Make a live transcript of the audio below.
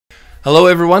Hello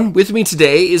everyone, with me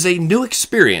today is a new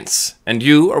experience, and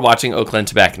you are watching Oakland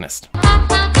Tobacconist.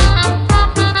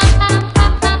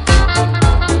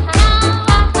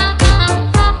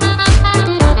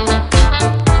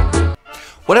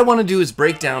 What I want to do is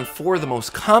break down 4 of the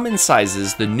most common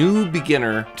sizes the new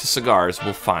beginner to cigars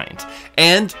will find,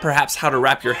 and perhaps how to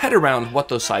wrap your head around what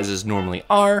those sizes normally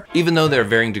are, even though there are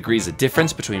varying degrees of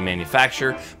difference between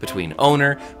manufacturer, between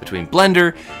owner, between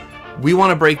blender. We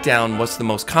want to break down what's the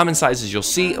most common sizes you'll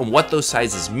see and what those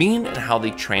sizes mean and how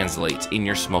they translate in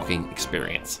your smoking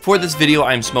experience. For this video,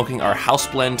 I'm smoking our House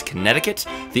Blend Connecticut,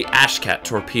 the Ashcat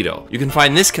Torpedo. You can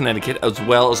find this Connecticut as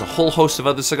well as a whole host of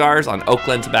other cigars on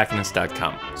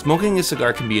oaklandtobacconist.com. Smoking a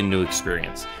cigar can be a new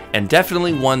experience, and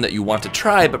definitely one that you want to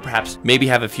try, but perhaps maybe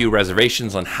have a few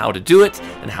reservations on how to do it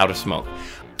and how to smoke.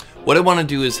 What I want to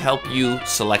do is help you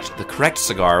select the correct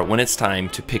cigar when it's time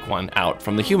to pick one out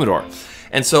from the humidor.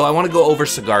 And so I want to go over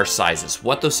cigar sizes,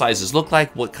 what those sizes look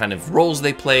like, what kind of roles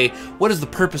they play, what is the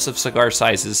purpose of cigar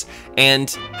sizes, and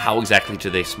how exactly do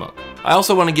they smoke. I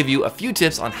also want to give you a few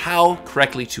tips on how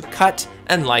correctly to cut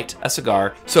and light a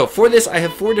cigar. So for this, I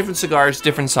have 4 different cigars,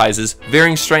 different sizes,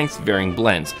 varying strengths, varying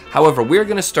blends. However, we're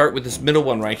going to start with this middle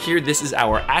one right here. This is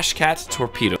our Ashcat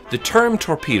Torpedo. The term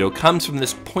torpedo comes from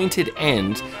this pointed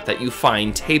end that you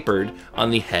find tapered on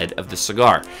the head of the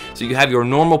cigar. So you have your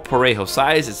normal Parejo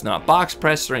size. It's not box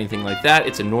pressed or anything like that.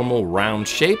 It's a normal round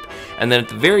shape. And then at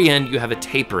the very end, you have a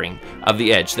tapering of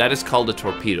the edge. That is called a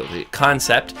torpedo. The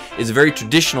concept is a very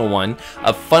traditional one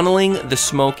of funneling the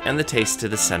smoke and the taste to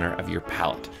the center of your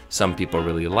palate. Some people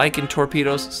really like in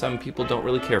torpedoes, some people don't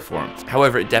really care for them.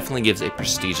 However, it definitely gives a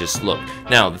prestigious look.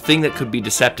 Now, the thing that could be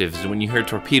deceptive is when you hear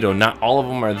torpedo, not all of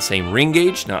them are the same ring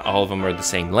gauge, not all of them are the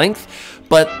same length,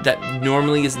 but that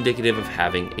normally is indicative of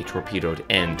having a torpedoed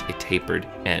end, a tapered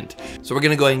end. So we're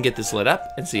gonna go ahead and get this lit up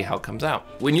and see how it comes out.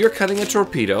 When you're cutting a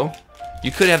torpedo,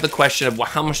 you could have the question of, well,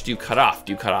 how much do you cut off?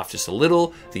 Do you cut off just a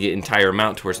little, the entire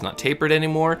amount to where it's not tapered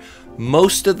anymore?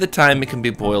 Most of the time it can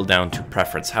be boiled down to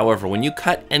preference. However, when you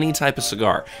cut any type of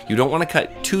cigar, you don't want to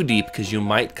cut too deep because you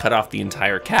might cut off the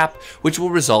entire cap, which will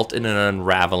result in an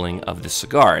unraveling of the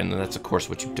cigar, and that's of course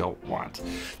what you don't want.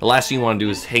 The last thing you want to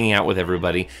do is hanging out with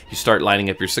everybody. You start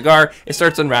lighting up your cigar, it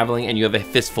starts unraveling, and you have a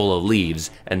fistful of leaves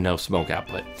and no smoke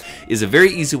output. Is a very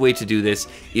easy way to do this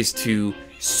is to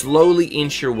slowly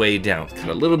inch your way down. Cut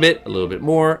a little bit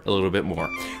more, a little bit more.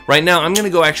 Right now, I'm gonna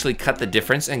go actually cut the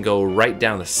difference and go right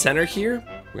down the center here.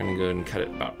 We're gonna go ahead and cut it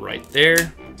about right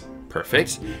there.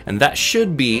 Perfect. And that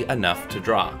should be enough to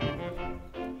draw.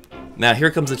 Now here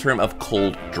comes the term of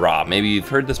cold draw. Maybe you've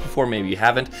heard this before, maybe you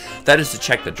haven't. That is to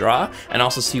check the draw and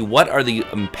also see what are the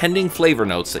impending flavor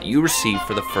notes that you receive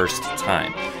for the first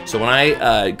time. So when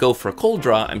I go for a cold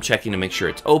draw, I'm checking to make sure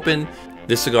it's open.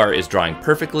 This cigar is drawing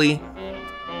perfectly.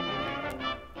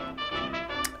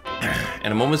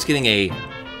 And I'm almost getting a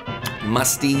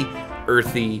musty,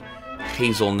 earthy,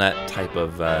 hazelnut type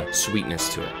of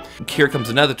sweetness to it. Here comes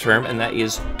another term, and that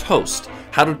is toast.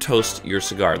 How to toast your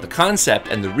cigar. The concept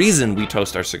and the reason we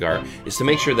toast our cigar is to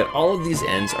make sure that all of these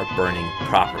ends are burning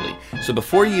properly. So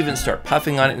before you even start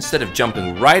puffing on it, instead of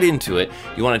jumping right into it,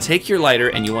 you want to take your lighter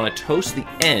and you want to toast the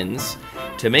ends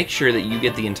to make sure that you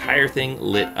get the entire thing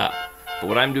lit up. But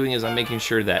what I'm doing is I'm making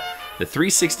sure that the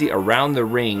 360 around the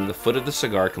ring, the foot of the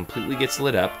cigar, completely gets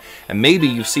lit up. And maybe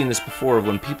you've seen this before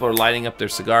when people are lighting up their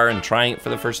cigar and trying it for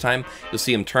the first time. You'll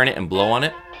see them turn it and blow on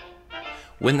it.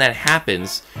 When that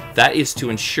happens, that is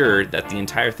to ensure that the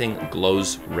entire thing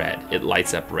glows red. It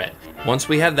lights up red. Once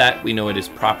we have that, we know it is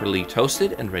properly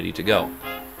toasted and ready to go.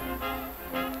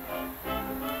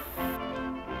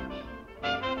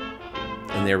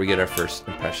 And there we get our first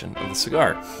impression of the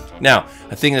cigar. Now,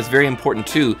 a thing that's very important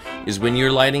too is when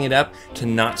you're lighting it up to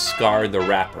not scar the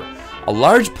wrapper. A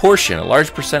large portion, a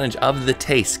large percentage of the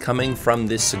taste coming from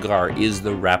this cigar is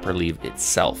the wrapper leaf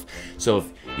itself. So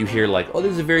if you hear like, oh,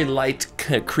 there's a very light,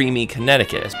 creamy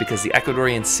Connecticut, it's because the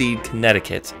Ecuadorian seed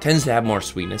Connecticut tends to have more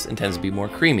sweetness and tends to be more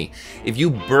creamy. If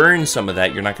you burn some of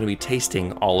that, you're not going to be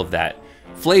tasting all of that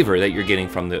flavor that you're getting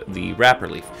from the wrapper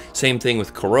leaf. Same thing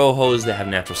with Corojos that have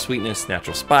natural sweetness,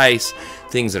 natural spice,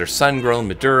 things that are sun-grown,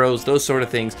 Maduros, those sort of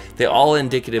things. They're all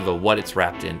indicative of what it's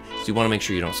wrapped in. So you want to make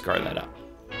sure you don't scar that up.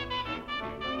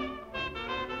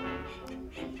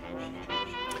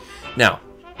 Now,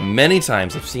 many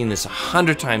times, I've seen this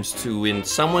 100 times too, when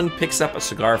someone picks up a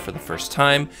cigar for the first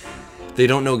time, they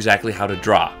don't know exactly how to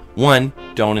draw. 1,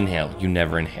 don't inhale. You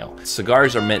never inhale.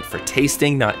 Cigars are meant for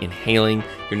tasting, not inhaling.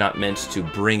 You're not meant to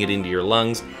bring it into your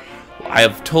lungs. I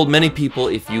have told many people,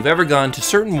 if you've ever gone to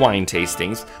certain wine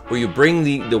tastings where you bring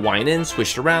the wine in,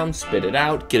 swish it around, spit it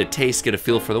out, get a taste, get a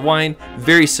feel for the wine,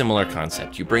 very similar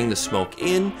concept. You bring the smoke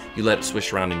in, you let it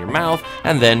swish around in your mouth,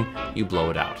 and then you blow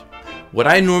it out. What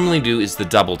I normally do is the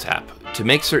double tap to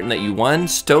make certain that you, one,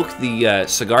 stoke the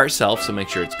cigar itself, so make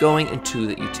sure it's going, and two,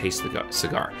 that you taste the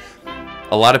cigar.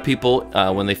 A lot of people,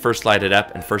 when they first light it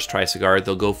up and first try a cigar,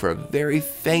 they'll go for a very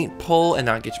faint pull and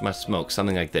not get much smoke,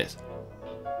 something like this.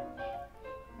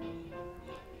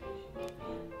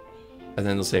 And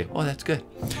then they'll say, oh, that's good.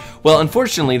 Well,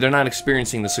 unfortunately, they're not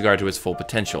experiencing the cigar to its full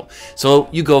potential. So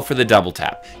you go for the double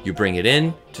tap. You bring it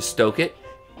in to stoke it,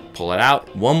 pull it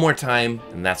out one more time,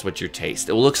 and that's what your taste.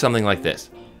 It will look something like this.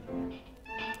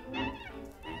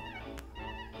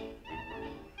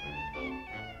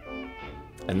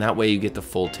 And that way you get the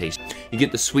full taste. You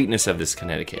get the sweetness of this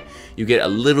Connecticut. You get a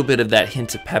little bit of that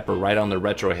hint of pepper right on the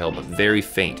retrohale, but very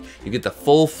faint. You get the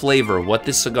full flavor of what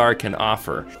this cigar can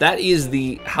offer. That is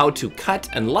the how to cut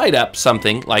and light up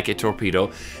something like a torpedo.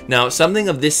 Now, something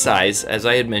of this size, as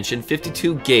I had mentioned,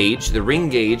 52 gauge, the ring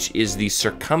gauge is the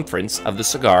circumference of the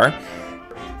cigar.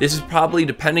 This is probably,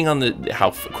 depending on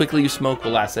how quickly you smoke,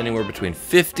 will last anywhere between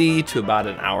 50 to about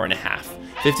an hour and a half.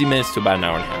 50 minutes to about an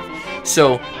hour and a half.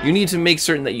 So you need to make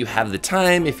certain that you have the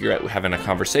time. If you're having a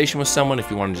conversation with someone,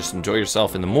 if you want to just enjoy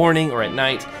yourself in the morning or at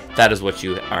night, that is what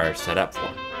you are set up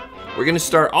for. We're going to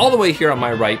start all the way here on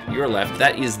my right, your left.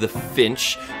 That is the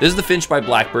Finch. This is the Finch by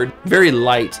Blackbird. Very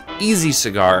light, easy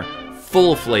cigar,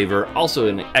 full of flavor, also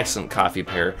an excellent coffee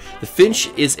pair. The Finch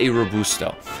is a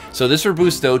Robusto. So this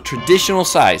Robusto, traditional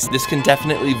size, this can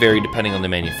definitely vary depending on the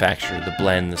manufacturer, the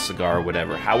blend, the cigar,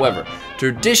 whatever. However,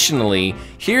 traditionally,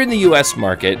 here in the US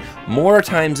market, more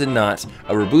times than not,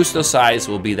 a Robusto size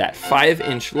will be that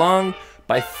 5-inch long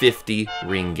by 50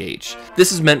 ring gauge.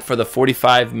 This is meant for the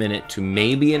 45-minute to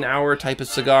maybe an hour type of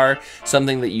cigar,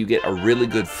 something that you get a really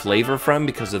good flavor from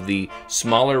because of the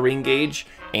smaller ring gauge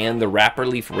and the wrapper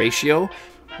leaf ratio.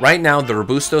 Right now, the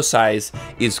Robusto size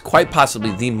is quite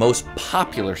possibly the most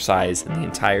popular size in the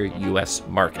entire US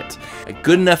market. A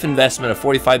good enough investment of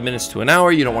 45 minutes to an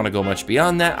hour. You don't want to go much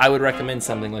beyond that. I would recommend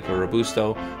something like a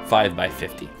Robusto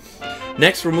 5x50.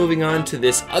 Next, we're moving on to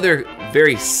this other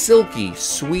very silky,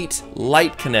 sweet,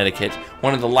 light Connecticut,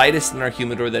 one of the lightest in our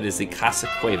humidor, that is the Casa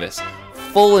Cuevas.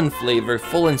 Full in flavor,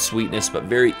 full in sweetness, but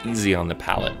very easy on the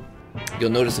palate. You'll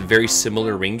notice a very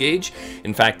similar ring gauge.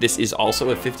 In fact, this is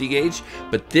also a 50 gauge,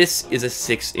 but this is a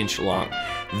 6-inch long.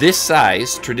 This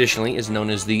size traditionally is known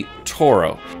as the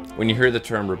Toro. When you hear the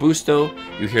term Robusto,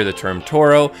 you hear the term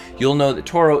Toro, you'll know that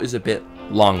Toro is a bit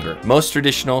longer. Most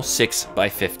traditional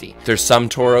 6x50. There's some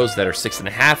Toros that are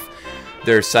 6.5.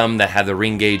 There are some that have the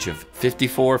ring gauge of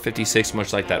 54, 56,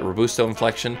 much like that Robusto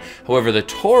inflection. However, the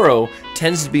Toro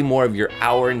tends to be more of your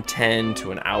hour and 10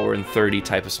 to an hour and 30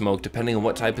 type of smoke, depending on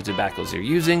what type of tobaccos you're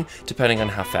using, depending on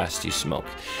how fast you smoke.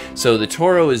 So the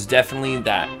Toro is definitely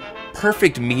that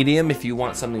perfect medium if you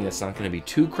want something that's not going to be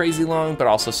too crazy long, but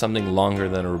also something longer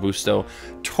than a Robusto.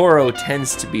 Toro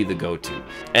tends to be the go-to,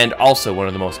 and also one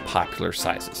of the most popular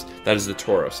sizes. That is the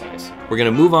Toro size. We're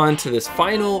going to move on to this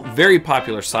final, very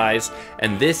popular size,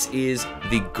 and this is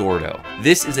the Gordo.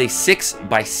 This is a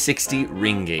 6x60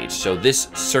 ring gauge, so this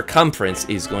circumference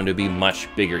is going to be much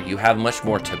bigger. You have much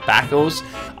more tobaccos.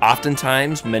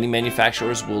 Oftentimes, many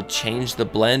manufacturers will change the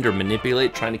blend or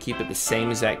manipulate, trying to keep it the same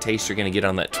exact taste you're going to get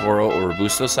on that Toro or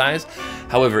Robusto size.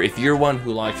 However, if you're one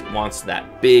who wants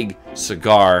that big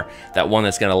cigar, that one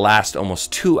that's going to last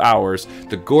almost 2 hours,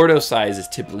 the Gordo size is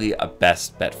typically a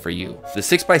best bet for you. The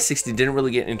 6x60 didn't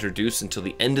really get introduced until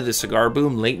the end of the cigar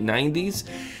boom, late 90s,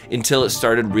 until it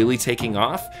started really taking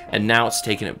off, and now it's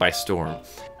taken it by storm.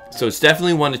 So it's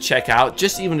definitely one to check out,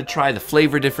 just even to try the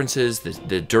flavor differences,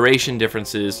 the duration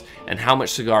differences, and how much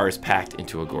cigar is packed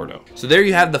into a Gordo. So there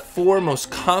you have the 4 most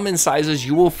common sizes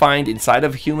you will find inside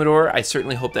of a humidor. I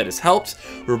certainly hope that has helped.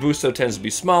 Robusto tends to be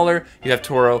smaller. You have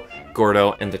Toro,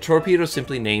 Gordo, and the Torpedo,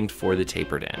 simply named for the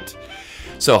tapered end.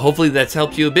 So hopefully that's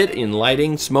helped you a bit in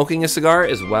lighting, smoking a cigar,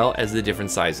 as well as the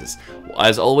different sizes.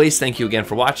 As always, thank you again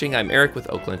for watching. I'm Eric with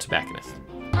Oakland Tobacconist.